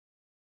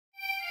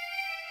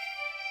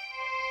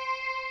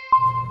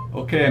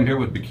Okay, I'm here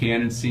with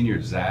Buchanan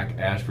senior Zach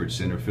Ashford,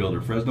 center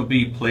fielder, Fresno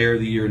B Player of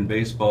the Year in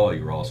baseball.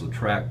 You were also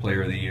track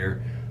player of the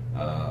year.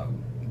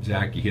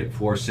 Zach, you hit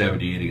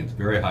 .478 against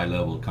very high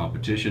level of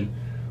competition.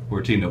 We're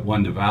a team that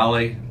won the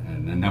Valley,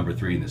 and then number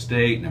 3 in the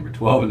state, number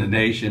 12 in the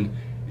nation,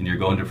 and you're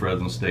going to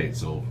Fresno State.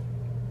 So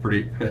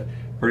pretty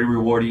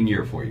rewarding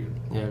year for you.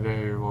 Yeah,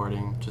 very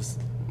rewarding.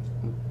 Just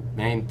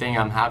main thing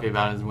I'm happy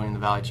about is winning the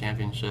Valley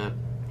Championship.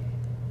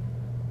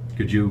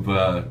 Could you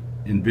have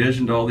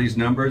envisioned all these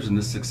numbers and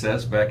this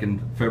success back in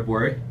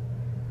February?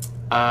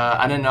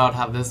 I didn't know I'd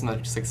have this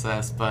much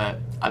success, but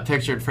I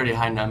pictured pretty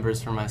high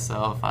numbers for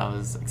myself. I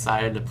was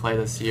excited to play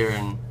this year,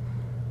 and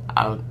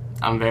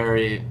I'm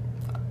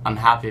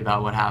happy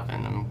about what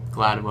happened. I'm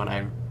glad what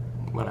I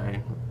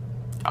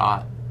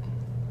got.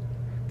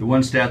 The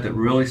one stat that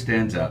really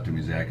stands out to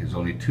me, Zach, is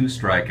only 2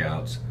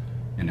 strikeouts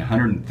and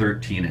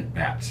 113 at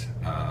bats.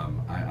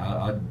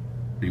 I'd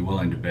be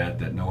willing to bet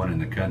that no one in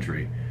the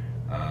country,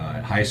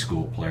 a high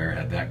school player,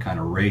 had that kind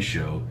of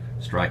ratio,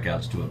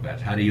 strikeouts to at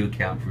bats. How do you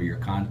account for your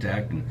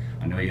contact? And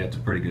I know you had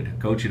some pretty good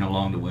coaching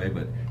along the way,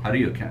 but how do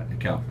you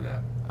account for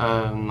that?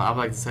 I'd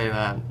like to say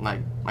that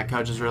my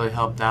coaches really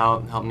helped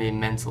me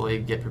mentally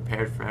get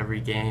prepared for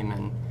every game,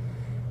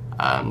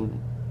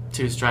 and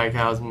 2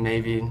 strikeouts,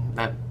 maybe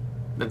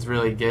that's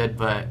really good,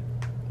 but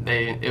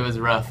it was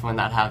rough when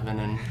that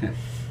happened,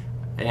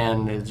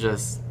 and it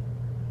just,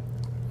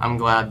 I'm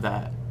glad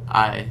that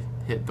I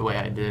hit the way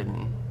I did,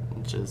 and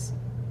just,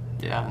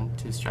 yeah,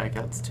 2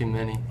 strikeouts too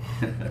many.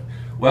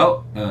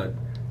 Well, I'm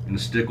going to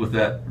stick with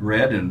that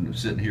red, and I'm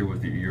sitting here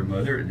with your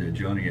mother,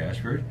 Joni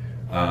Ashford,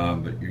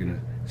 but you're going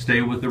to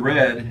stay with the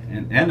red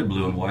and the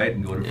blue and white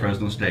and go to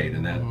Fresno State,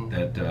 and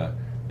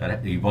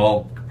that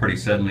evolved pretty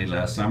suddenly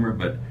last summer,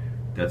 but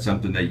that's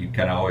something that you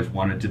kind of always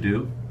wanted to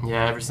do?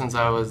 Yeah, ever since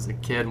I was a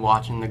kid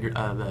watching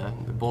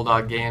the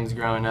Bulldog games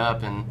growing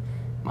up, and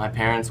my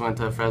parents went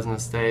to Fresno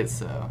State,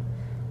 so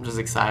I'm just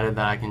excited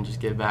that I can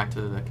just give back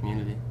to the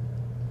community.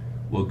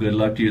 Well, good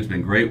luck to you. It's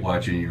been great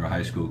watching your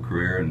high school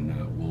career,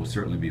 and we'll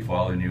certainly be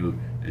following you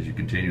as you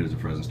continue as a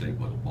Fresno State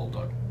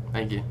Bulldog.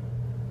 Thank you.